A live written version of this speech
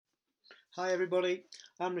Hi everybody,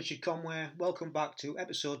 I'm Richard Conway. Welcome back to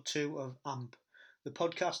episode 2 of AMP, the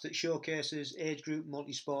podcast that showcases age group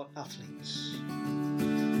multisport athletes.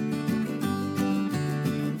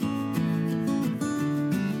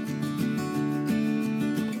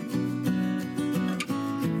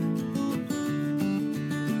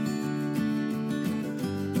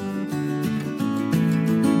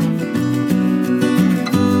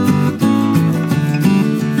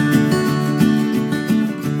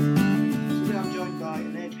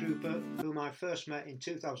 I first met in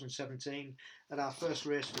 2017 at our first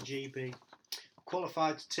race for GB,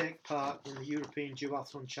 qualified to take part in the European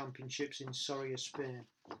Duathlon Championships in Soria, Spain.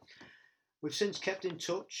 We've since kept in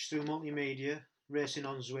touch through multimedia, racing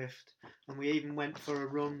on Zwift, and we even went for a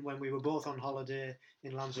run when we were both on holiday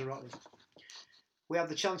in Lanzarote. We had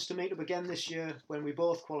the chance to meet up again this year when we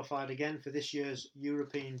both qualified again for this year's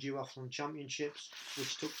European Duathlon Championships,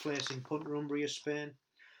 which took place in Punta Umbria, Spain.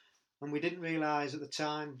 And we didn't realise at the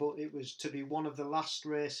time, but it was to be one of the last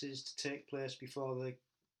races to take place before the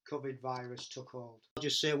COVID virus took hold. I'll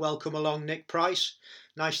just say welcome along, Nick Price.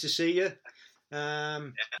 Nice to see you.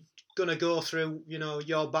 Going to go through,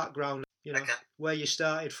 your background, where you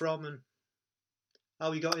started from and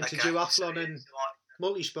how you got into duathlon and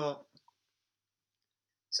multisport.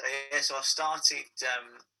 So I started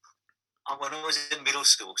when I was in middle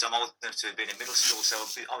school, because I'm old enough to have been in middle school, so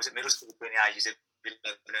I was at middle school between the ages of 11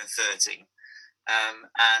 and 13.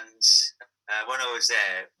 When I was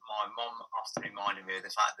there, my mum often reminded me of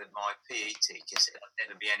the fact that my PE teacher said I'd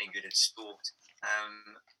never be any good at sport.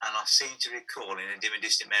 And I seem to recall in a dim and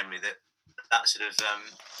distant memory that sort of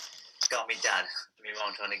got me dad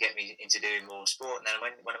around trying to get me into doing more sport. And then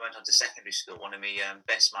when I went on to secondary school, one of my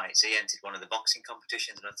best mates, he entered one of the boxing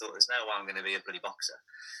competitions, and I thought, there's no way I'm going to be a bloody boxer.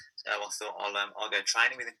 So I thought I'll go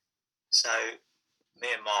training with him. So me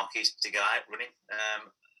and Mark used to go out running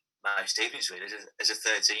most evenings really as a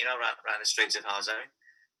 13, around the streets of Harzone.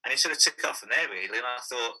 And it sort of took off from there really. And I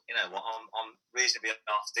thought, you know what, I'm reasonably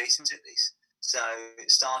half decent at this. So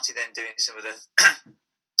started then doing some of the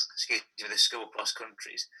the school cross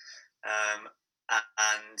countries. And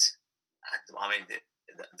I mean,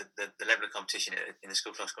 the level of competition in the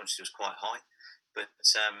school cross countries was quite high. But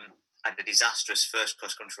I had a disastrous first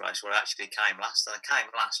cross country race where I actually came last. And I came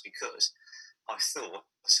last because I thought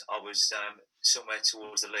I was somewhere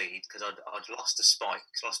towards the lead because I'd lost a spike,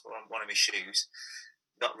 lost one of my shoes,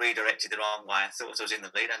 got redirected the wrong way. I thought I was in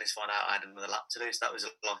the lead, and just found out I had another lap to do. So that was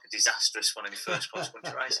like a disastrous one of my first cross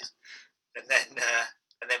country races. And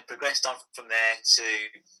then progressed on from there to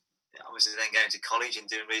obviously then going to college and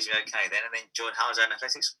doing reasonably okay then, and then joined Harzone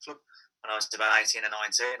Athletics Club when I was about 18 and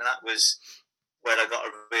 19, and that was where I got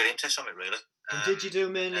a real interest from it really. And did you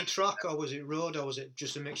do mainly track, or was it road, or was it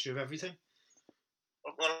just a mixture of everything?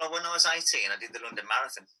 Well, when I was 18, I did the London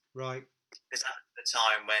Marathon. Right. Because at the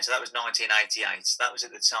time when, so that was 1988. That was at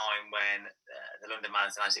the time when the London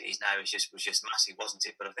Marathon, as it is now, was just massive, wasn't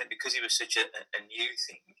it? But I think because it was such a new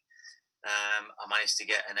thing, I managed to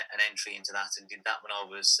get an entry into that and did that when I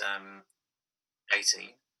was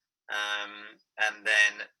 18, and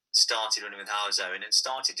then started running with Harzone and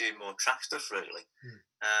started doing more track stuff really.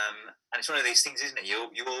 And it's one of these things, isn't it? You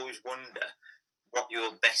always wonder what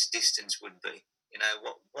your best distance would be.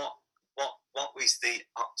 What was the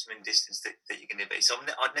optimum distance that you're going to be? So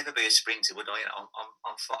I'd never be a sprinter, would I?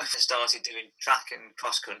 I'm 5. I started doing track and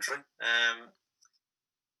cross country,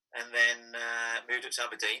 and then moved up to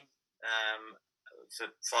Aberdeen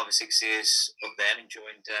for 5 or 6 years up there, and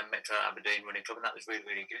joined Metro Aberdeen Running Club, and that was really,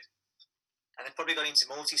 really good. And then probably got into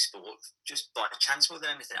multi-sport just by chance more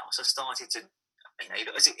than anything else. I started to,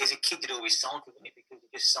 as a kid, you'd always cycle, wouldn't you? Because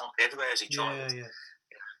you just cycled everywhere as a child. Yeah.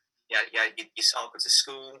 You cycle to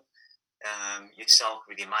school. You cycle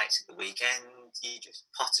with your mates at the weekend. You just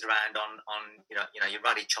potted around on your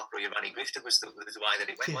ruddy chopper or your ruddy grifter was the way that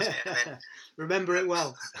it went, wasn't it? And then, remember it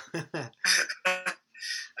well. And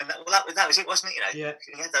that was it, wasn't it? Yeah.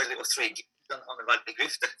 You had those little 3 gears on the ruddy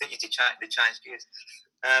grifter. I think you change gears.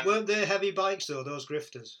 Weren't they heavy bikes though, those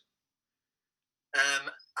grifters?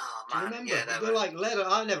 Oh man, do you remember? Yeah, they were like lead.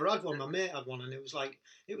 I never had one. My mate had one, and it was like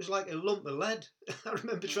a lump of lead. I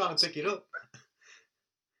remember trying to pick it up.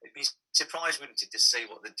 It'd be surprised, wouldn't it, to see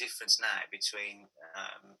what the difference now between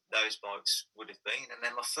those bikes would have been. And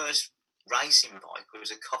then my first racing bike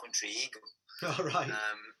was a Coventry Eagle. Oh, right.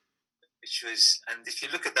 Which was, and if you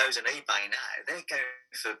look at those on eBay now, they're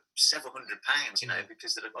going for several £100,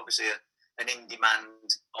 because they're obviously an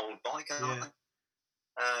in-demand old bike, aren't they?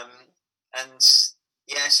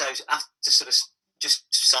 So after sort of just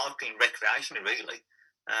cycling recreationally, really,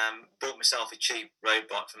 bought myself a cheap road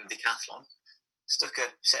bike from Decathlon, stuck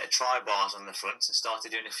a set of tri-bars on the front and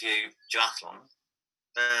started doing a few duathlons.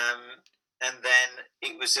 And then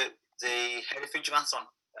it was at the Hereford Duathlon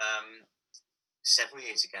several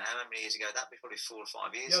years ago. How many years ago? That'd be probably 4 or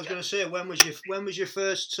 5 years ago. I was going to say, when was your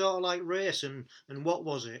first sort of like race, and what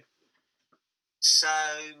was it? So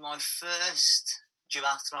my first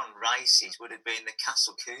duathlon races would have been the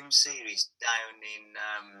Castle Combe series down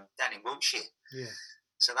in Wiltshire. Yeah.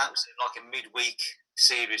 So that was like a midweek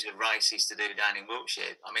series of races to do down in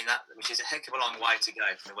Wiltshire. I mean, which is a heck of a long way to go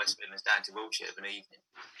from the West Midlands down to Wiltshire of an evening.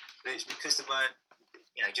 But it's because they weren't,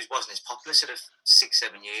 it just wasn't as popular sort of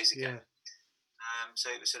 6-7 years ago. Yeah. So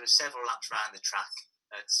it was sort of several laps around the track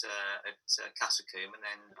at Castle Combe and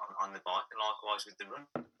then on the bike, and likewise with the run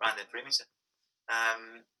around the perimeter.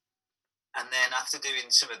 And then after doing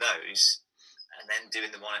some of those, and then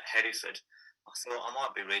doing the one at Hereford, I thought I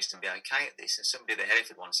might be reasonably okay at this. And somebody at the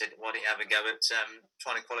Hereford one said, "Why don't you have a go at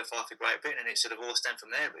trying to qualify for Great Britain?" And it sort of all stemmed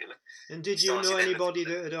from there, really. And did you know anybody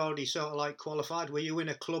that had already sort of like qualified? Were you in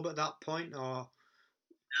a club at that point, or?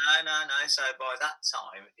 No. So by that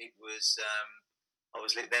time, it was I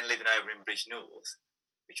was then living over in Bridge North,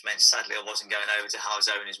 which meant sadly I wasn't going over to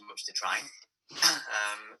Halzone as much to train.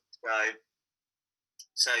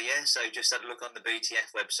 So just had a look on the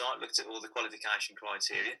BTF website, looked at all the qualification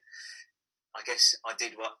criteria. I guess I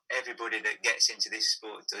did what everybody that gets into this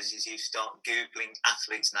sport does: is you start Googling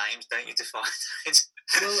athletes' names, don't you, to find it?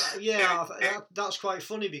 Well, yeah, that's quite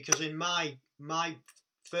funny, because in my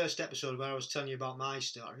first episode where I was telling you about my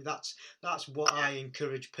story, that's what I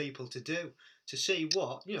encourage people to do, to see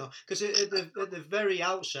what, because at the very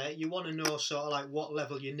outset you want to know sort of like what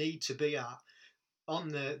level you need to be at on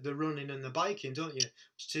the running and the biking, don't you,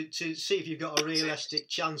 to see if you've got a realistic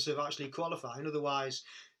chance of actually qualifying. Otherwise,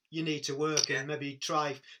 you need to work and maybe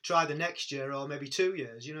try the next year or maybe 2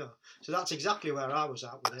 years, So that's exactly where I was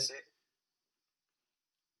at with it.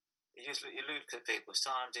 You look at people's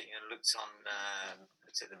times, and looked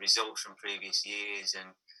at the results from previous years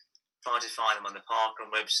and tried to find them on the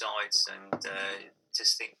parkrun websites, and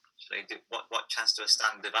just think, what chance do I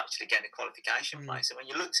stand of actually getting a qualification place? And when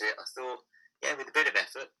you looked at it, I thought, yeah, with a bit of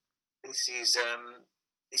effort, this is a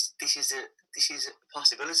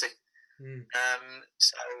possibility.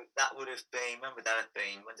 So that would have been,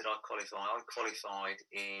 when did I qualify? I qualified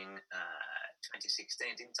in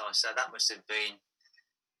 2016, didn't I? So that must have been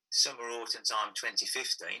summer, autumn time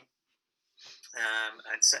 2015,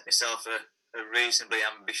 and set myself a reasonably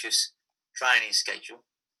ambitious training schedule.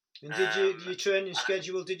 And did your training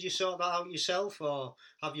schedule, did you sort that out yourself, or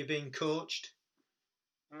have you been coached?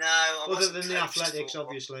 No, I other than the athletics,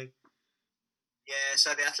 obviously. Yeah,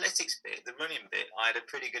 so the athletics bit, the running bit, I had a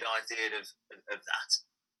pretty good idea of that.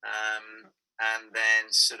 And then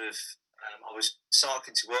sort of, I was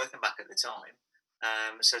cycling to work and back at the time.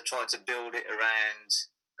 So I tried to build it around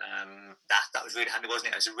that. That was really handy,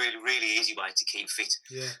 wasn't it? It was a really, really easy way to keep fit.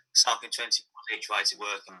 Yeah. Cycling 20 miles each way to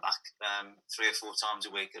work and back 3 or 4 times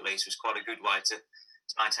a week at least was quite a good way to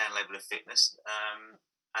maintain a level of fitness.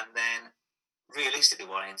 And then realistically,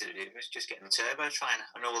 what I ended up doing was just getting the turbo trainer,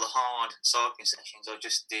 and all the hard cycling sessions I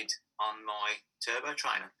just did on my turbo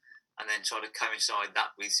trainer, and then try to coincide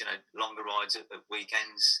that with longer rides at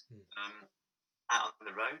weekends out on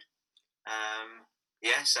the road.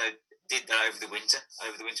 So did that over the winter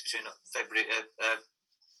between February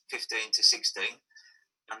 15 to 16,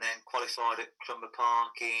 and then qualified at Clumber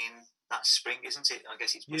Park in that spring, isn't it? I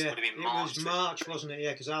guess it would have been March. It was March, wasn't it?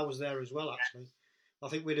 Yeah, because I was there as well, actually. I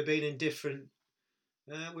think we'd have been in different.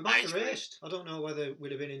 We might have raced. I don't know whether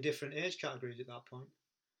we'd have been in different age categories at that point.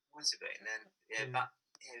 Might have been then.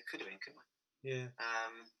 It could have been, couldn't we? Yeah.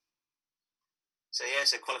 So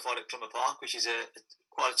qualified at Clumber Park, which is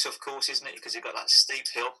quite a tough course, isn't it? Because you've got that steep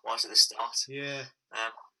hill right at the start. Yeah.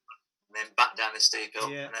 And then back down the steep hill,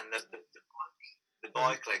 yeah. And then the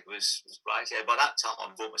bike leg was great. Yeah. By that time,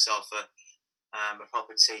 I bought myself a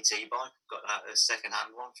proper TT bike. Got a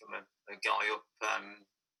second-hand one from a guy up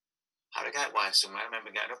Harrogate Way or somewhere. I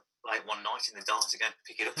remember going up late one night in the dark to go and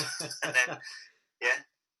pick it up. And then,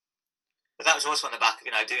 But that was also on the back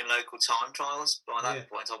of, doing local time trials. By that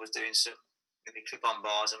point, I was doing some clip-on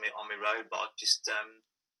bars on my road bike, just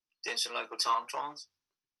doing some local time trials.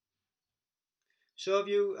 So have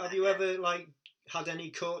you ever had any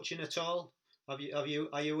coaching at all? Are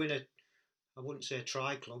you in I wouldn't say a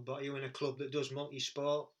tri club, but are you in a club that does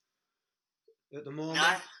multi-sport at the moment?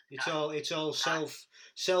 No. It's all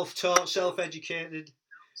self-taught, self-educated.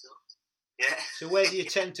 Yeah. So where do you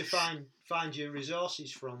tend to find your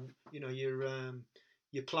resources from?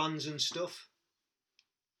 Your plans and stuff.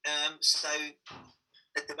 So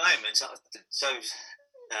at the moment,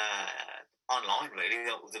 online, really,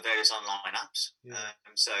 with the various online apps. Yeah.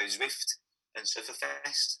 So Zwift and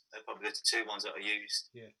Sufferfest are probably the two ones that are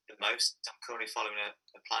used the most. I'm currently following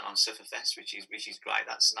a plan on Sufferfest, which is great.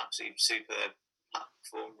 That's an absolute superb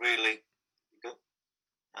platform, really good,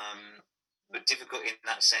 but difficult in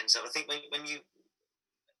that sense. I think when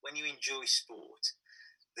you enjoy sport,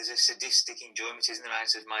 there's a sadistic enjoyment, isn't there,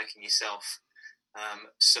 out of making yourself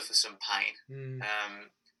suffer some pain,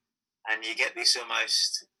 and you get this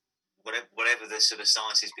almost. Whatever the sort of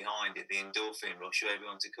science is behind it, the endorphin rush, whatever you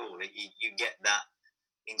want to call it, you get that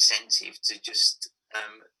incentive to just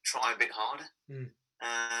try a bit harder.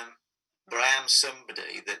 But I am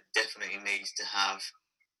somebody that definitely needs to have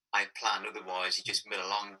a plan. Otherwise, you just mill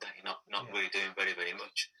along, not really doing very, very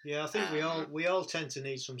much. Yeah, I think we all tend to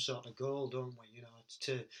need some sort of goal, don't we? You know,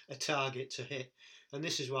 to a target to hit, and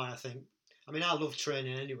this is why I think. I mean, I love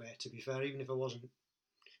training anyway. To be fair, even if I wasn't,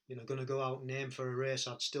 going to go out and aim for a race,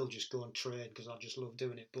 I'd still just go and train because I just love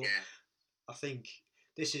doing it. But I think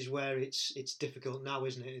this is where it's difficult now,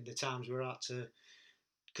 isn't it? In the times we're at,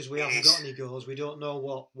 because we haven't got any goals, we don't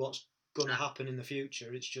know what's going to happen in the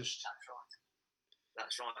future. It's just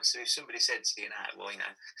that's right. So if somebody said to you now, well,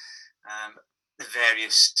 the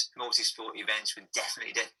various multi-sport events would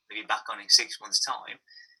definitely be back on in 6 months' time,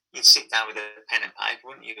 you'd sit down with a pen and paper,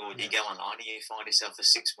 wouldn't you? Or you go online and you find yourself a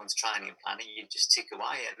 6 month training plan and you just tick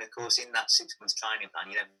away. And of course, in that 6 month training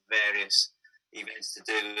plan, you have various events to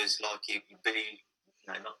do, as like your B,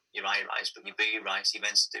 not your A race, but your B race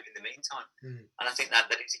events to do in the meantime. And I think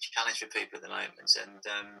that is a challenge for people at the moment. And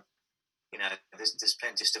there's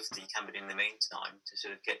plenty of stuff that you can do in the meantime to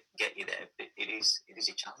sort of get you there. But it is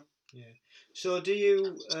a challenge. Yeah. So do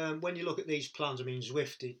you, when you look at these plans, I mean,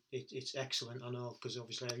 Zwift, it's excellent, I know, because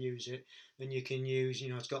obviously I use it, and you can use,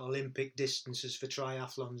 it's got Olympic distances for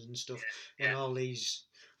triathlons and stuff, and all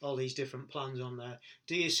these different plans on there.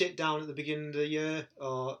 Do you sit down at the beginning of the year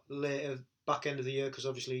or later, back end of the year, because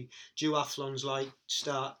obviously duathlons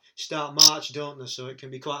start March, don't they, so it can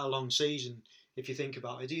be quite a long season if you think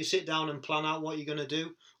about it. Do you sit down and plan out what you're going to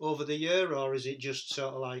do over the year, or is it just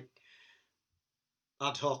sort of like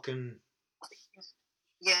ad hoc? And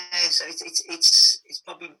so it's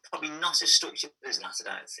probably not as structured as that.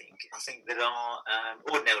 I don't think. I think there are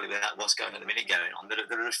ordinarily without what's going on at the minute going on,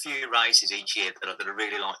 there are a few races each year that I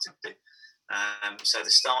really like to do. So the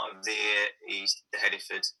start of the year is the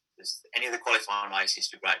Hereford. There's any of the qualifying races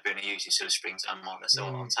for Great Britain are usually sort of springtime on there, so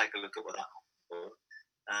I'll take a look at what that's for.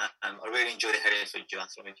 I really enjoy the Hereford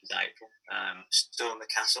Duathlon, which is April. Storm the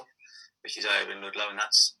Castle, which is over in Ludlow, and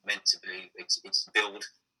that's meant to be it's billed.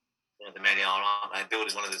 The many aren't they? Billed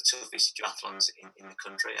is one of the toughest duathlons in the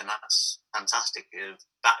country, and that's fantastic. The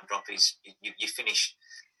backdrop is you finish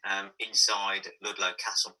inside Ludlow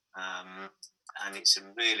Castle, and it's a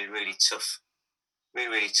really, really tough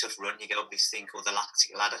run. You go up this thing called the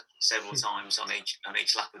lactic ladder several times on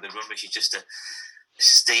each lap of the run, which is just a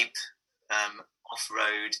steep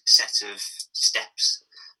off-road set of steps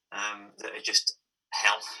that are just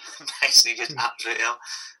hell, basically just absolute hell.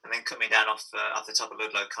 And then coming down off the top of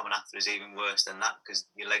Ludlow Common after is even worse than that, because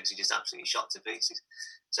your legs are just absolutely shot to pieces.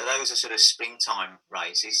 So those are sort of springtime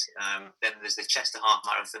races. Then there's the Chester Half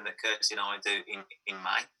Marathon that Kirsty and I do in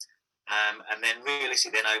May. And then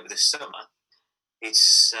realistically then over the summer,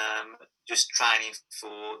 it's just training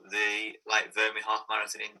for the Lake Vermey Half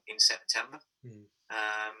Marathon in September.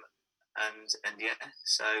 And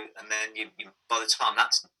so then you by the time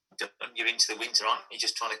that's done, you're into the winter, aren't you? You're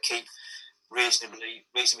just trying to keep reasonably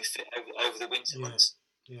fit over the winter months,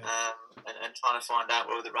 and trying to find out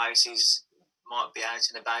where the races might be out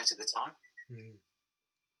and about at the time.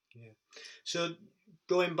 So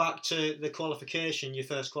going back to the qualification, your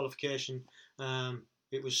first qualification,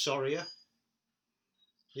 it was Soria.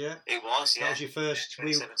 Yeah, it was. Yeah, that was your first.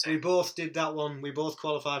 We both did that one. We both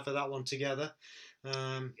qualified for that one together. We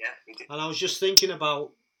did. And I was just thinking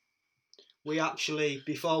about, we actually,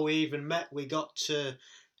 before we even met, we got to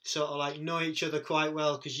sort of like know each other quite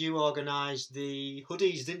well, because you organised the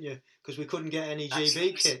hoodies, didn't you? Because we couldn't get any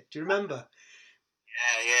GB kit. Do you remember?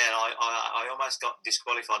 Yeah. I almost got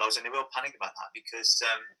disqualified. I was in a real panic about that, because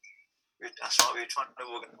that's right, we were trying to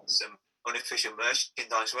organise some unofficial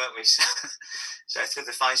merchandise, weren't we? So through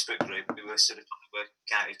the Facebook group, we were sort of trying to work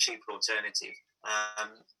out a cheaper alternative.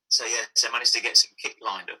 So I managed to get some kit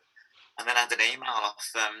lined up, and then I had an email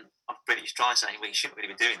off British Tri saying, well, you shouldn't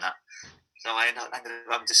really be doing that. So I ended up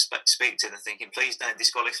having to speak to them, thinking, please don't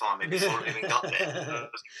disqualify me before I even got there.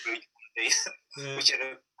 Which had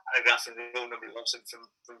a paragraph in the rule number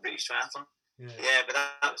from British Triathlon. But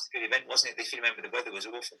that was a good event, wasn't it? If you remember, the weather was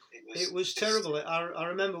awful. It was terrible. I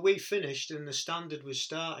remember we finished and the standard was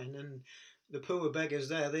starting, and the poor beggars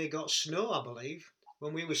there, they got snow, I believe,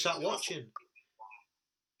 when we were sat watching.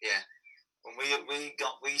 Yeah. When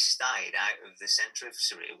we stayed out of the centre of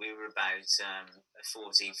Surrey. We were about a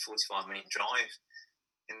 45 minute drive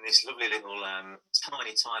in this lovely little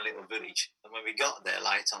tiny little village. And when we got there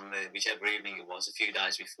late on whichever evening it was, a few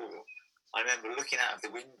days before, I remember looking out of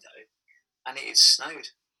the window and it had snowed.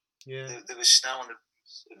 Yeah. There was snow on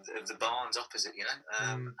the barns opposite, you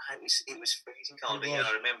know. It was freezing cold. And,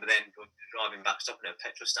 I remember then driving back, stopping at a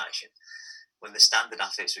petrol station when the standard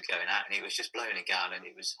athletes were going out, and it was just blowing a gale, and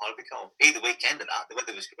it was horribly cold. Either weekend of that, the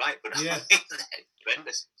weather was great, but yeah,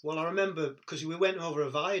 horrendous. Well, I remember because we went over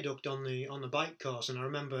a viaduct on the bike course, and I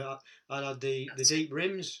remember I had the deep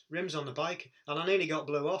rims on the bike, and I nearly got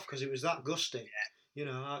blew off because it was that gusty. Yeah. You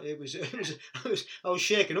know, I was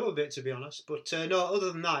shaken up a bit, to be honest. But no,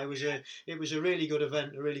 other than that, it was a really good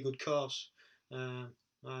event, a really good course. I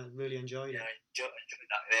really enjoyed it. Yeah, I enjoyed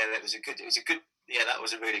that. Yeah, that was a good. Yeah, that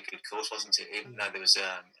was a really good course, wasn't it? Even though there was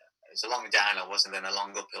a long downhill, wasn't there, and a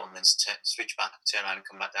long uphill, and then switch back, turn around, and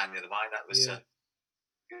come back down the other way. That was a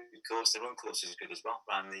good course. The run course was good as well.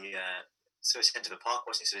 Around the centre of the park,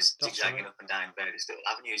 wasn't it? So it was zigzagging up and down various little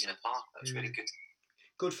avenues in a park. That was really good.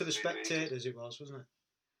 Good for the spectators, it was, wasn't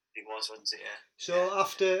it? It was, wasn't it? Yeah. So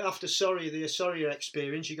after the Sorry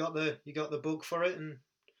experience, you got the bug for it, and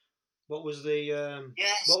what was the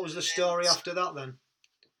what was the story after that then?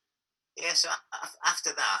 Yeah, so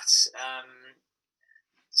after that,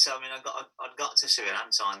 so I mean, I got to Surrey and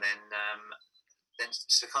then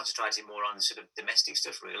sort of concentrating more on sort of domestic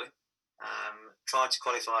stuff really. Tried to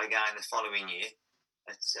qualify again the following year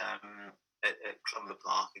at Clumber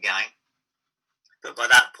Park again. But by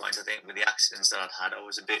that point, I think with the accidents that I'd had, I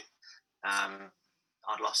was a bit,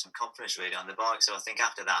 I'd lost some confidence really on the bike. So I think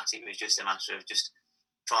after that, it was just a matter of just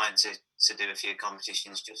trying to do a few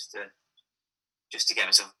competitions just to get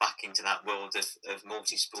myself back into that world of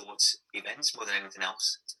multi-sport events more than anything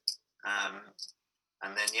else.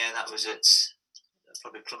 And then, that was at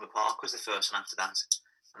probably Clumber Park was the first one after that.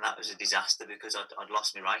 And that was a disaster because I'd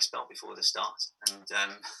lost my race belt before the start. And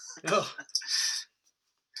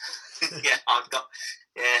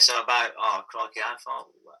so about, crikey, how far?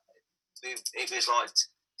 It was like,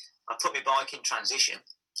 I put my bike in transition,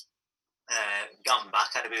 gone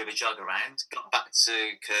back, had a bit of a jog around, got back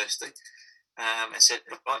to Kirsty, and said,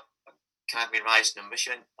 right, can I have my race number? She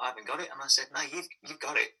went, I haven't got it. And I said, no, you've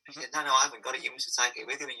got it. She said, no, I haven't got it. You must have taken it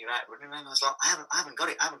with you when you're out running. And I was like, I haven't got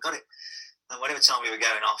it. And whatever time we were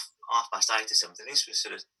going off 8:30 or something, this was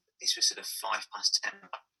sort of 10:05 past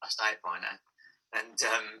 8 by now. And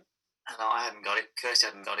I hadn't got it. Kirsty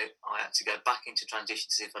hadn't got it. I had to go back into transition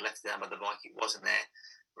to see if I left it down by the bike. It wasn't there.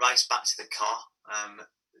 Race back to the car,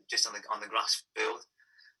 just on the grass field,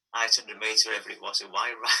 800 metres, wherever it was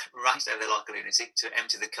away. Raced over there like a lunatic to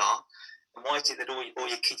empty the car. And why is it that all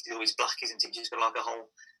your kit is always black, isn't it? You just got like a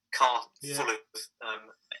whole car full of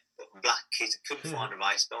black kit. Couldn't find a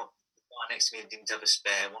race belt. The guy next to me didn't have a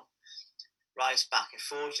spare one. Raced back.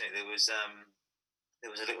 Unfortunately, there was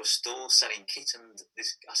a little store selling kit, and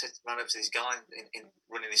I ran up to this guy in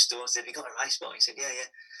running his store and said, have you got a race belt? He said, yeah.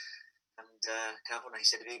 And can I have one? He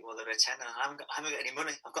said, well, they're a tenner. I haven't got any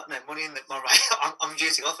money. I've got no money in my race. I'm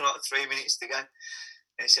due to go for like 3 minutes to go.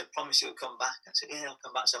 And he said, promise you'll come back. I said, yeah, I'll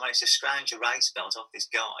come back. So I managed to scrounge a race belt off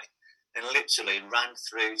this guy and literally ran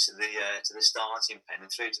through to the starting pen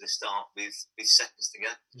and through to the start with seconds to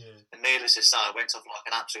go. Yeah. And needless to say, I went off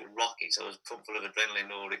like an absolute rocket. So I was pumped full of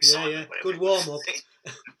adrenaline or excitement. Yeah. Good warm-up.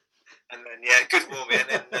 And then, good warm-up.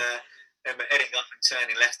 And then heading off and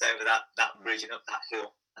turning left over that bridge and up that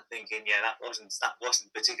hill. And thinking, that wasn't a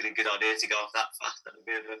particularly good idea to go off that fast. That would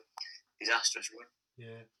be a bit of a disastrous run.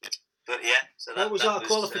 Yeah. But so what was that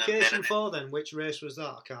qualification for then? Which race was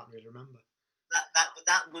that? I can't really remember.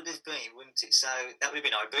 That would have been, wouldn't it? So that would have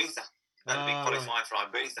been Ibiza. That would have been qualifying for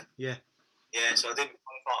Ibiza. Yeah. Yeah. So I didn't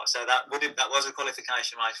qualify. So that was a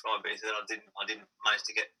qualification race for Ibiza that I didn't manage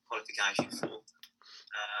to get qualification for.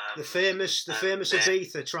 The famous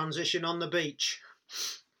Ibiza transition on the beach.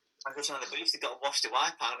 Transition on the beach. They got washed away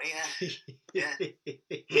apparently. Yeah.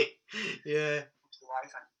 Yeah.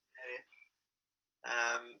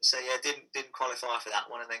 Didn't qualify for that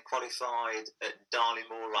one, and then qualified at Darley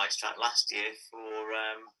Moor racetrack last year for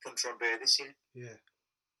Punter on Beer this year. Yeah.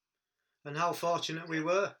 And how fortunate we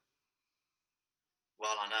were.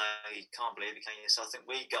 Well, I know, you can't believe it, can you? So I think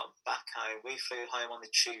we got back home. We flew home on the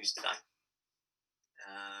Tuesday.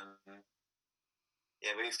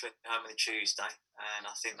 We flew home on the Tuesday, and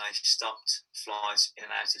I think they stopped flights in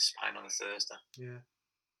and out of Spain on the Thursday. Yeah.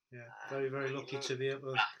 Very, very lucky to be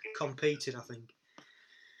able to compete in, I think.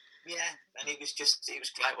 Yeah, and it was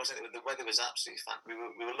great, wasn't it? The weather was absolutely fun.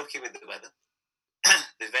 We were lucky with the weather.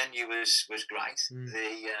 The venue was great.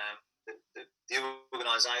 The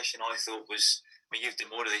organisation, I thought, was. I mean, you've done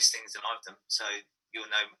more of these things than I've done, so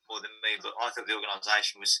you'll know more than me. But I thought the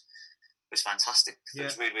organisation was fantastic. It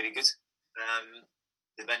was really, really good.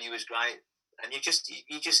 The venue was great, and you just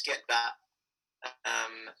get that.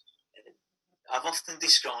 I've often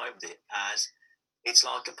described it as it's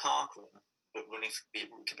like a park run, but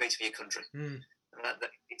competing for your country.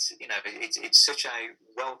 It's such a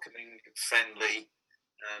welcoming, friendly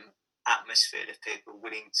atmosphere of people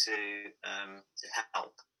willing to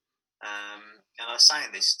help. And I was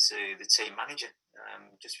saying this to the team manager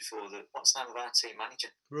just before what's the name of our team manager?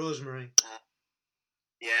 Rosemary.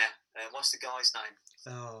 What's the guy's name?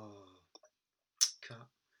 Oh,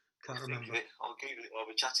 can't remember. I'll Google it while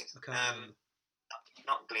we're chatting. I can't remember.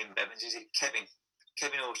 Not Glyn Bevins, is it?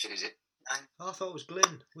 Kevin Orchard, is it? No? I thought it was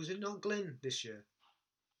Glyn. Was it not Glyn this year?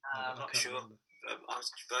 I'm not sure. I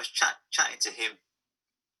was chatting to him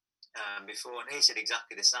before, and he said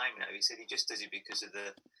exactly the same. He said he just does it because of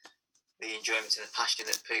the enjoyment and the passion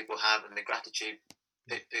that people have and the gratitude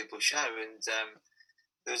that people show. And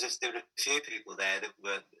there were a few people there that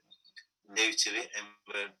were new to it and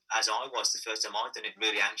were, as I was the first time I'd done it,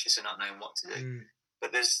 really anxious and not knowing what to do.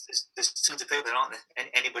 But there's tons of people that aren't there.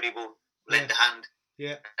 Anybody will lend a hand.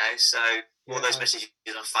 Yeah. So all those messages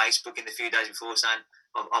on Facebook in the few days before saying,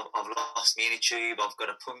 I've lost my inner tube, I've got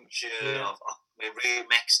a puncture, my rear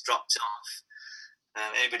mech's dropped off.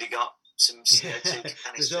 Anybody got some CO2 canister?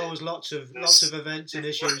 There's always lots of events and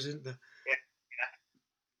issues, isn't there?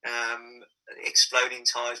 Exploding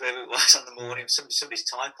tyres, wherever it was on the morning. Somebody's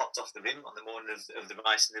tyre popped off the rim on the morning of the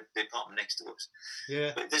race in the apartment next to us.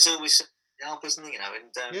 Yeah. But there's always help, isn't there?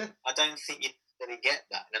 And I don't think you really get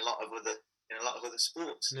that in a lot of other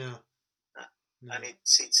sports. No. And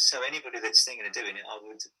it's so anybody that's thinking of doing it, I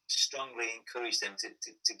would strongly encourage them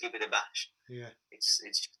to give it a bash. Yeah. It's a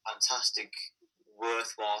fantastic,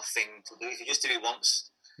 worthwhile thing to do. If you just do it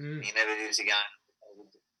once, and you never do it again,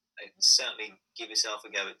 I'd certainly give yourself a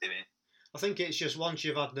go at doing it. I think it's just once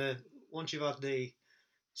you've had the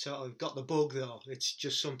sort of got the bug though, it's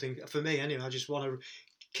just something for me anyway. I just want to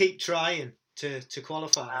keep trying to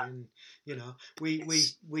qualify, and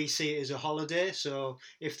we see it as a holiday. So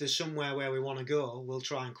if there's somewhere where we want to go, we'll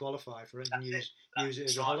try and qualify for it and use it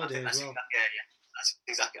as a holiday as well. That's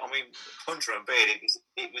exactly. I mean, Hunter and Beard,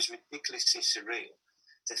 it was ridiculously surreal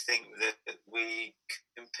to think that we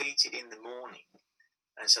competed in the morning.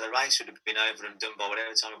 And so the race would have been over and done by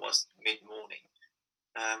whatever time it was, mid-morning.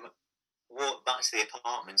 Walked back to the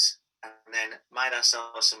apartments and then made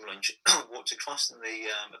ourselves some lunch, walked across the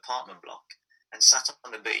apartment block and sat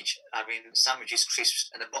on the beach having sandwiches, crisps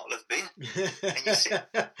and a bottle of beer. And you sit.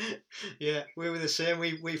 Yeah, we were the same.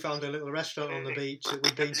 We found a little restaurant on the beach that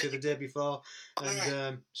we'd been to the day before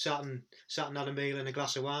and sat and had a meal and a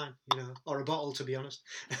glass of wine, or a bottle, to be honest.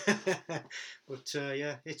 But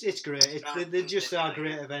it's great. They just are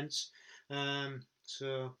great events.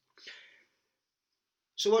 So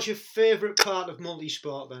what's your favourite part of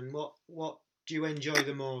multisport then? What do you enjoy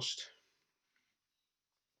the most?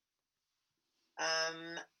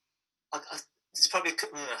 It's probably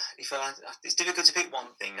it's difficult to pick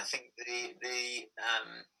one thing. I think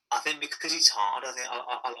I think because it's hard. I think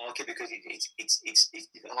I like it because it's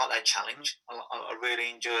I like that challenge. I really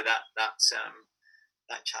enjoy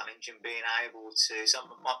that challenge and being able to. So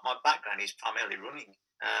my background is primarily running.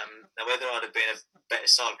 Now whether I'd have been a better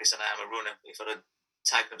cyclist than I am a runner if I'd have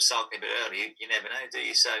taken up cycling a bit earlier, you never know, do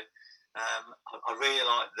you? So I really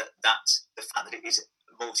like that the fact that it is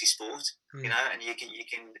multi-sport, and you can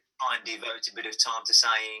try and devote a bit of time to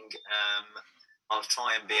saying, I'll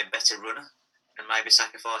try and be a better runner and maybe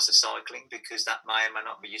sacrifice the cycling because that may or may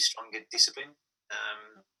not be your stronger discipline.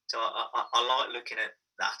 So I like looking at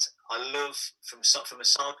that. I love, from a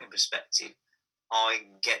cycling perspective, I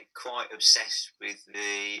get quite obsessed with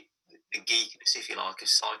the geekiness, if you like, of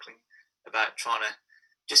cycling, about trying to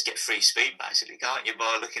just get free speed, basically, can't you?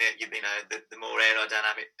 By looking at the more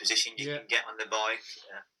aerodynamic position you can get on the bike,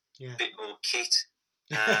 a bit more kit.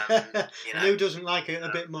 And who doesn't like a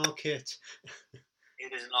bit more kit? Who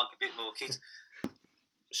doesn't like a bit more kit?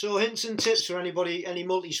 So hints and tips for any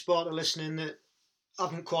multi-sporter listening that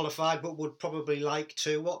haven't qualified but would probably like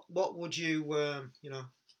to. What would you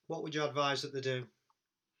what would you advise that they do?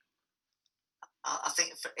 I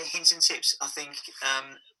think for hints and tips, I think.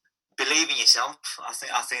 Believe in yourself. I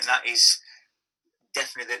think that is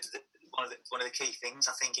definitely one of the key things.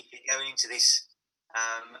 I think if you're going into this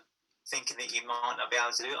thinking that you might not be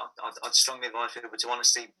able to do it, I'd strongly advise people to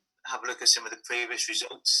honestly have a look at some of the previous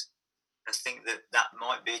results I think that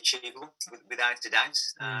might be achievable without a doubt.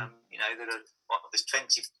 There's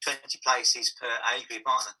 20 places per age group,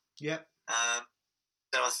 aren't there? Yeah.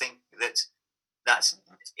 So I think that's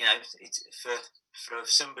it's for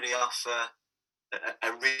somebody off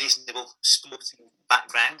a reasonable sporting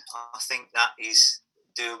background. I think that is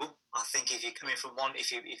doable. I think if you're coming from one,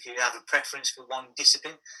 if you have a preference for one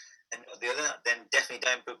discipline and not the other, then definitely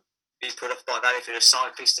don't be put off by that. If you're a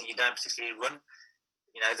cyclist and you don't particularly run,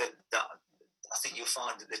 that I think you'll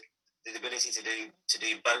find that the ability to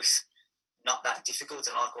do both not that difficult.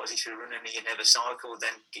 And likewise, if you're running and you never cycle,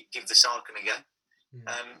 then give the cycling a go.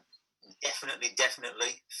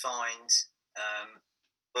 Definitely find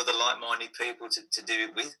other like-minded people to do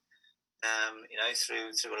it with.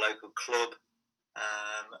 Through a local club,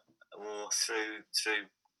 or through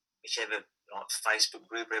whichever Facebook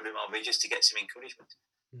group, wherever it might be, just to get some encouragement.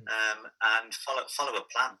 And follow a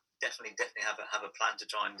plan. Definitely have a plan to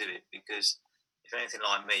try and do it, because if you're anything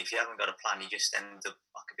like me, if you haven't got a plan, you just end up,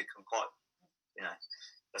 I could become quite,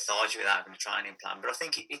 lethargic without having a training plan. But I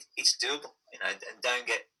think it's doable, and don't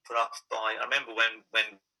get put off by. I remember when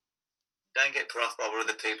don't get put off by what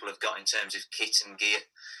other people have got in terms of kit and gear.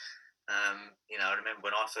 I remember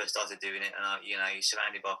when I first started doing it, and you're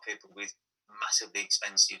surrounded by people with massively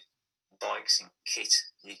expensive bikes and kit.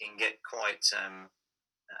 You can get quite.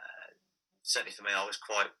 Certainly for me, I was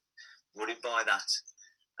quite worried by that.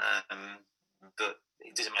 But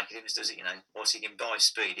it doesn't make a difference, does it? Once you can buy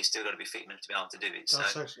speed, you've still got to be fit enough to be able to do it.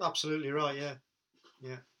 That's absolutely right. Yeah.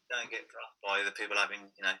 Don't get put off by other people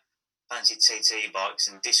having, fancy TT bikes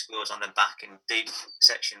and disc wheels on the back and deep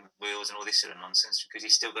section wheels and all this sort of nonsense, because you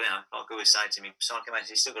still got, like I always say to me, cycling mates,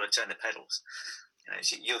 you still got to turn the pedals.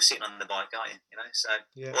 You're sitting on the bike, aren't you? So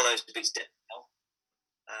all those bits definitely help.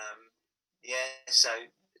 So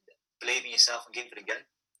believe in yourself and give it a go.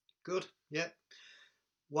 Good. Yeah.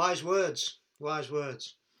 Wise words.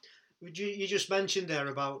 You just mentioned there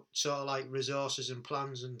about sort of like resources and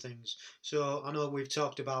plans and things. So I know we've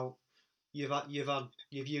talked about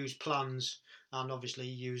you've used plans, and obviously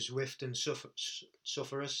you use Zwift and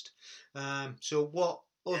Sufferist. So what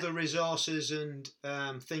other resources and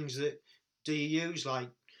things that do you use, like,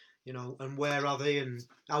 and where are they, and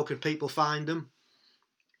how could people find them?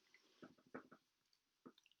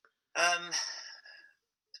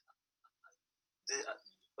 The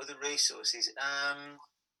other resources.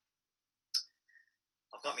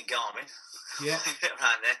 I've got my Garmin. Yeah.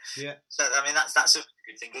 Around there. Yeah. So I mean that's a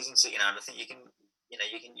good thing, isn't it? And I think you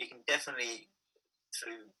can definitely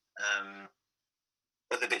through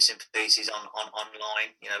other bits and pieces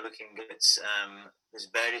online. Looking at there's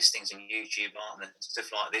various things on YouTube, aren't there?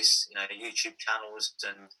 Stuff like this. YouTube channels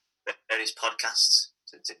and various podcasts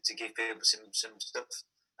to give people some stuff.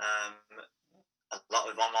 A lot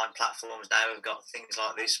of online platforms now have got things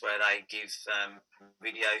like this where they give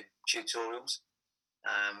video tutorials.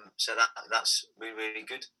 So that's really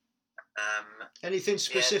good. Anything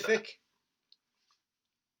specific?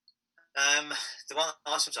 The one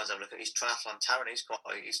I sometimes have a look at is Triathlon Taron. He's quite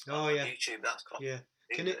on YouTube. That's quite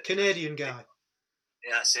Canadian guy.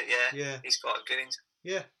 Yeah, that's it. Yeah. He's quite good.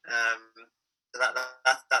 Yeah. So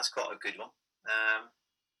that's quite a good one.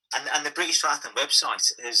 And the British Triathlon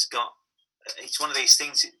website has got. It's one of these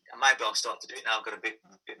things. Maybe I'll start to do it now. I've got a bit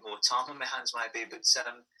more time on my hands, maybe. But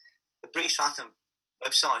the British Triathlon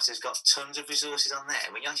website has got tons of resources on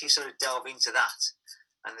there. When you actually sort of delve into that,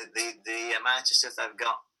 and the amount of stuff they've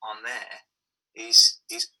got on there is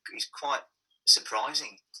quite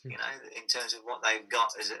surprising. In terms of what they've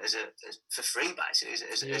got as for free, basically,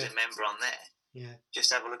 as a member on there. Yeah.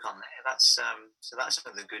 Just have a look on there. That's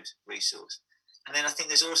another good resource. And then I think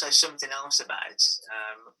there's also something else about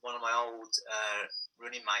one of my old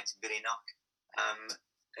running mates, Billy Knock,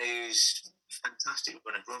 who's a fantastic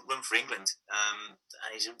runner, run for England, and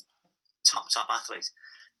he's a top athlete.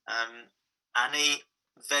 And he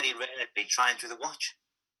very rarely trains with a watch.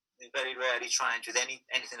 He very rarely trains with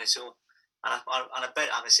anything at all. And I bet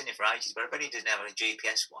I haven't seen it for ages, but I bet he doesn't have a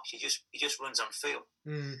GPS watch. He just runs on feel.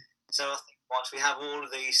 So I think once we have all of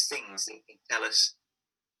these things that can tell us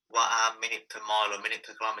what our minute per mile or minute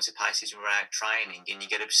per kilometre pace is when we're out training, and you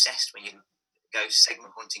get obsessed when you go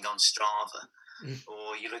segment hunting on Strava,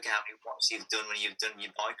 or you look at how many watts you've done when you've done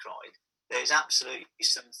your bike ride. There's absolutely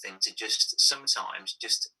something to sometimes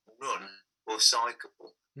just run or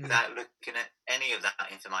cycle without looking at any of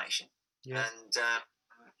that information, and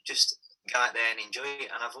just go out there and enjoy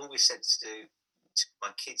it. And I've always said to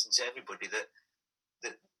my kids and to everybody that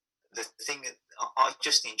the thing that I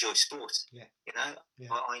just enjoy sport. I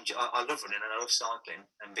love running and I love cycling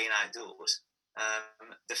and being outdoors.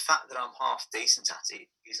 The fact that I'm half decent at it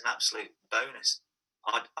is an absolute bonus.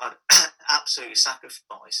 I'd absolutely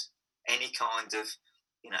sacrifice any kind of,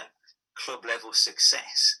 club level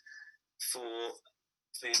success for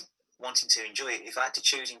wanting to enjoy it. If I had to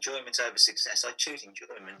choose enjoyment over success, I'd choose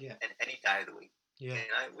enjoyment any day of the week. Yeah.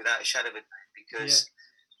 Without a shadow of a doubt. Because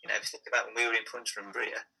if you think about when we were in Punter and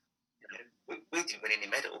Bria, we didn't win any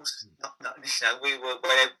medals. Not we were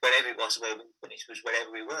wherever it was where we finished was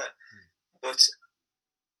wherever we were. But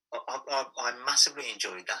I massively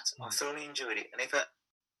enjoyed that. I thoroughly enjoyed it. And if I'd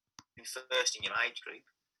been first in your age group,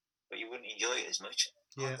 but you wouldn't enjoy it as much,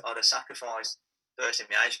 I'd have sacrificed first in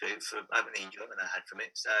my age group for having the enjoyment I had from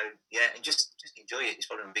it. So and just enjoy it. It's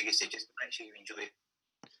probably the biggest thing. Just make sure you enjoy it.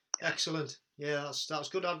 Excellent. Yeah, that's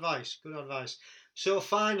good advice. Good advice. So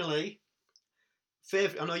finally,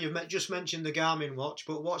 I know you've just mentioned the Garmin watch,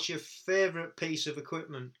 but what's your favourite piece of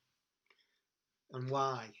equipment and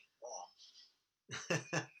why? Favourite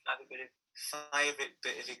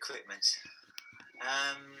bit of equipment.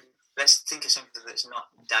 Let's think of something that's not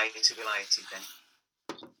data related then.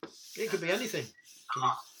 It could be anything.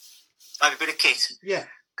 Maybe a bit of kit. Yeah.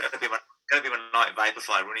 Got to be my Nike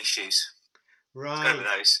Vaporfly running shoes. Right. Go with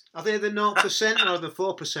those. Are they the 0% or the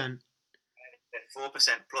 4%? 4%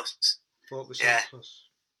 plus. 4% plus.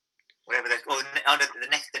 Whatever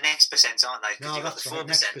the next percent, aren't they? No, you've that's got the 4%.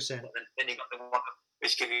 Next percent. Then you've got the one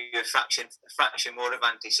which give you a fraction more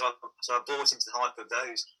advantage. So I bought into the hype of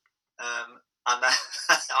those, and that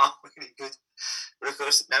are really good. But of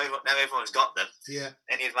course, now everyone's got them. Yeah.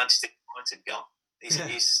 Any advantage that you had got,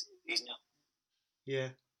 he's not. Yeah.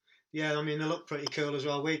 Yeah, I mean they look pretty cool as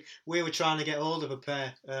well. We were trying to get hold of a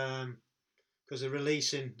pair because they're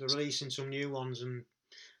releasing some new ones, and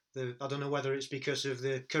I don't know whether it's because of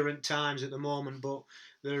the current times at the moment, but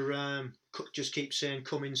they're just keep saying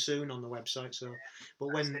coming soon on the website. So,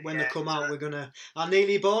 but when they come out, we're gonna. I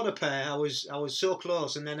nearly bought a pair. I was so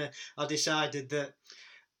close, and then I decided that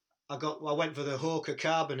I went for the Hoka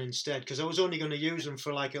Carbon instead because I was only going to use them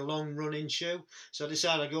for like a long running shoe. So I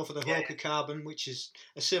decided I'd go for the Hoka Carbon, which is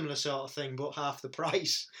a similar sort of thing but half the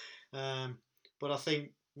price. But I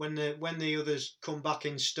think when the others come back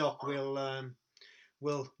in stock, we'll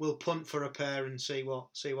punt for a pair and see what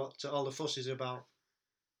all the fuss is about.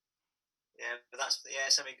 Yeah, but that's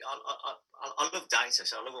something I love data,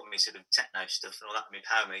 so I love all my sort of techno stuff and all that, my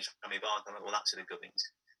power meter, my bike, and all that sort of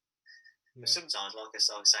gubbins. Yeah. But sometimes, like I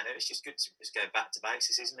was saying, it's just good to just go back to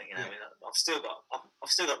basics, isn't it? I mean, I've still got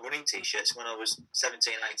running t-shirts when I was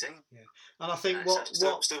 17, 18. Yeah, and I think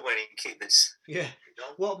I'm still wearing kit that's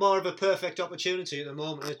what more of a perfect opportunity at the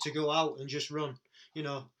moment to go out and just run,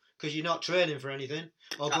 because you're not training for anything,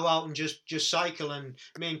 or go out and just cycle. And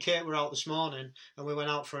me and Kate were out this morning, and we went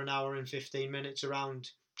out for an hour and 15 minutes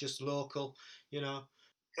around just local,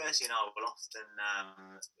 Kirsty and I will often,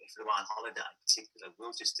 if we're on holiday in particular,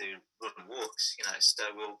 we'll just do run walks, so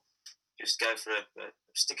we'll just go for a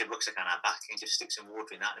stick of rucksack on our back and just stick some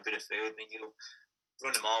water in that and a bit of food, and then you'll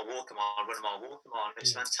run a mile, walk a mile, run a mile, walk a mile.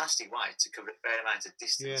 It's a fantastic way to cover a fair amount of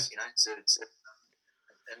distance, and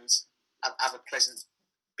have a pleasant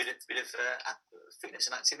bit of fitness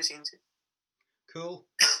and activity into it. Cool.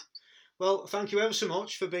 Well, thank you ever so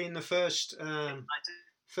much for being the first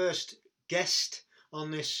guest on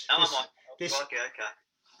this. Okay.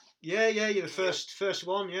 Yeah, you're the first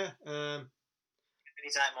one. Yeah. Can you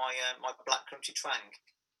take my black crunchy twang?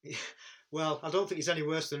 Well, I don't think it's any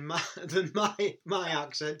worse than my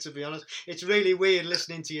accent, to be honest. It's really weird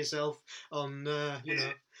listening to yourself on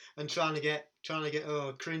and trying to get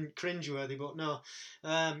cringeworthy, but no.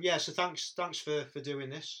 So thanks for doing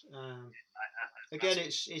this. Again,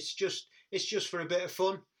 it's just for a bit of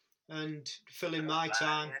fun and filling my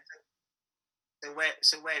time.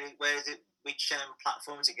 So where is it? Which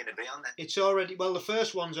platform is it going to be on then? It's already, the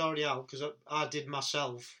first one's already out because I did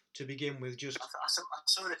myself to begin with. Just I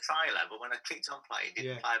saw the trailer, but when I clicked on play, it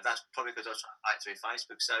didn't play. That's probably because I was trying to play it through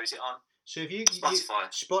Facebook. So is it on? So if you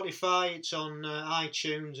Spotify, it's on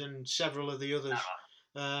iTunes and several of the others.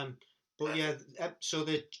 But yeah, so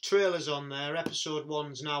the trailer's on there. Episode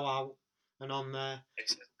 1's now out and on there.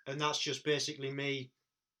 Excellent. And that's just basically me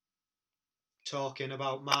talking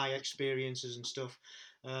about my experiences and stuff.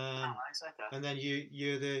 Nice, okay. And then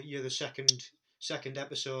you're the second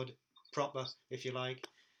episode proper, if you like.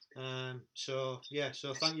 So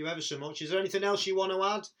thank you ever so much. Is there anything else you want to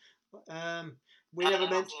add? We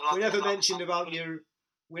never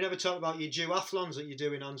talked about your duathlons that you're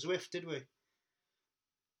doing on Zwift, did we?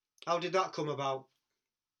 How did that come about?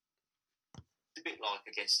 It's a bit like,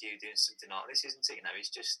 I guess, you doing something like this, isn't it?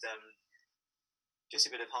 It's just a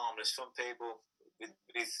bit of harmless fun. People with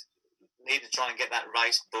need to try and get that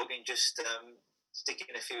race bug and just stick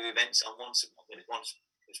in a few events on once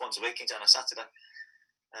a week on a Saturday.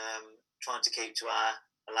 trying to keep to our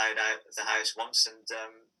allowed out of the house once, and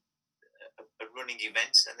a running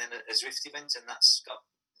event, and then a Zwift event, and that's got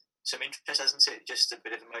some interest, hasn't it? Just a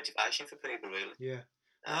bit of a motivation for people, really. Yeah.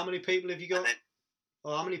 How many people have you got?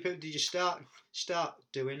 Or how many people did you start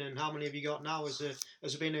doing, and how many have you got now? Has there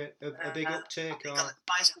been a big uptake? Or? On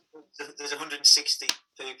Facebook, there's 160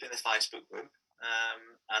 people in the Facebook group,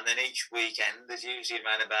 and then each weekend there's usually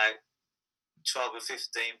around about 12 or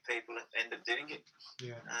 15 people end up doing it.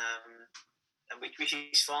 Yeah. And which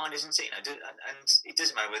is fine, isn't it? And it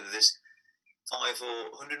doesn't matter whether there's 5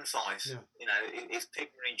 or 105. Yeah. If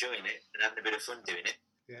people are enjoying it and having a bit of fun doing it.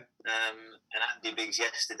 Yeah. And Andy Biggs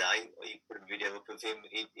yesterday, he put a video up of him.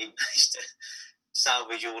 He managed to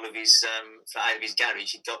salvage all of his out of his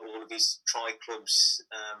garage. He'd got all of his Tri-Club's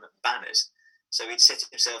banners. So he'd set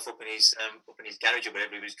himself up in his garage or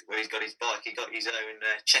wherever where he's got his bike. He got his own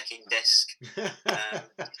check-in desk,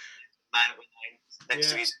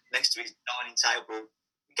 next to his dining table,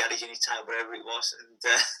 garage in his table, wherever it was, and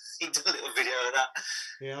he did a little video of that.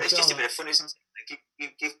 Yeah, it's just a bit of fun, isn't it?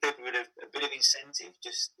 Give people a bit of incentive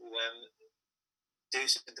just to do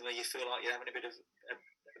something where you feel like you're having a bit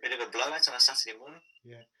of a blowout on a Saturday morning.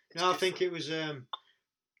 Yeah, no, I think it was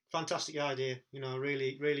fantastic idea.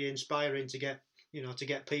 Really, really inspiring to get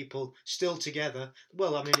people still together.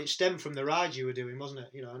 Well, I mean, it stemmed from the ride you were doing, wasn't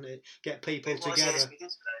it? And get people together. Yes, we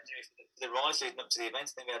did the ride leading up to the event. I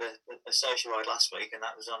think we had a social ride last week, and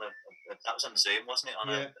that was on Zoom, wasn't it? On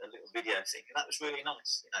a little video thing, and that was really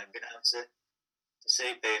nice. Being able to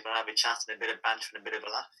see people and have a chat and a bit of banter and a bit of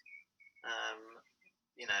a laugh.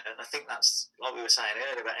 And I think that's like we were saying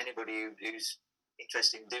earlier about anybody who's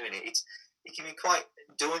interested in doing it. It can be quite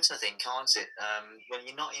daunting, I think, can't it? When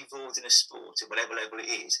you're not involved in a sport at whatever level it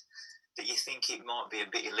is, that you think it might be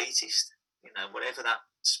a bit elitist, whatever that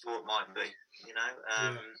sport might be, and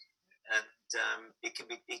it can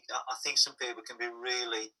be. I think some people can be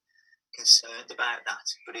really concerned about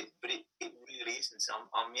that, but it really isn't.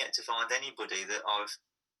 I'm yet to find anybody that I've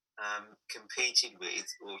competed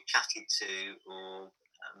with or chatted to or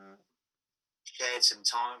shared some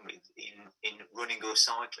time with in running or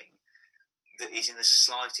cycling that is in the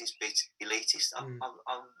slightest bit elitist. I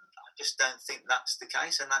just don't think that's the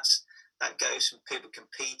case, and that goes from people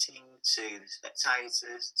competing to the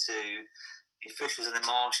spectators to the officials and the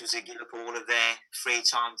marshals who give up all of their free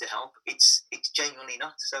time to help. It's genuinely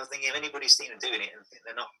not. So I think if anybody's thinking of doing it and think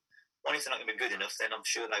they're not, well, if they're not going to be good enough, then I'm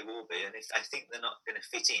sure they will be. And if I think they're not going to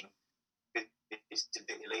fit in, it's a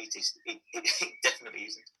bit elitist. It definitely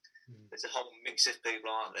isn't. There's a whole mix of people,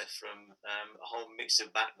 aren't there, from a whole mix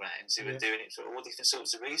of backgrounds who are doing it for all different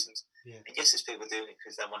sorts of reasons. Yeah. And yes, there's people doing it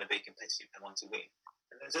because they want to be competitive, they want to win.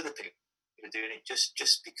 And there's other people who are doing it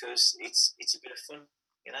just because it's a bit of fun,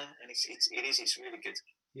 and it's really good.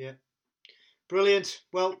 Yeah. Brilliant.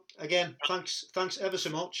 Well, again, thanks ever so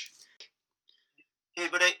much.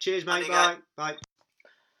 Cheers, buddy. Cheers, mate. Bye.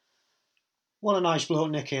 What a nice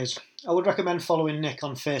bloke Nick is. I would recommend following Nick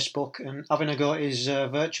on Facebook and having a go at his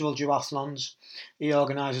virtual duathlons he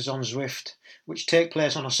organises on Zwift, which take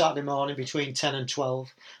place on a Saturday morning between 10 and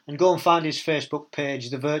 12. And go and find his Facebook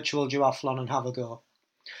page, The Virtual Duathlon, and have a go.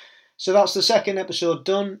 So that's the second episode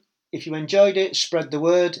done. If you enjoyed it, spread the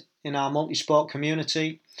word in our multisport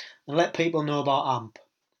community and let people know about AMP.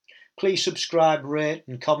 Please subscribe, rate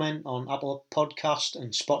and comment on Apple Podcast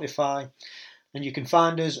and Spotify. And you can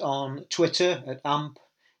find us on Twitter at AMP,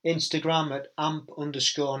 Instagram at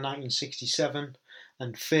AMP_1967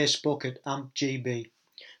 and Facebook at AMPGB.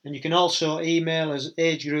 And you can also email us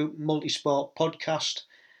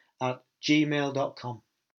agegroupmultisportpodcast@gmail.com.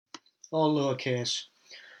 All lowercase.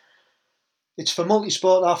 It's for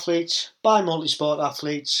multisport athletes, by multisport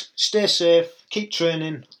athletes. Stay safe, keep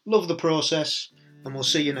training, love the process, and we'll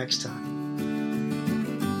see you next time.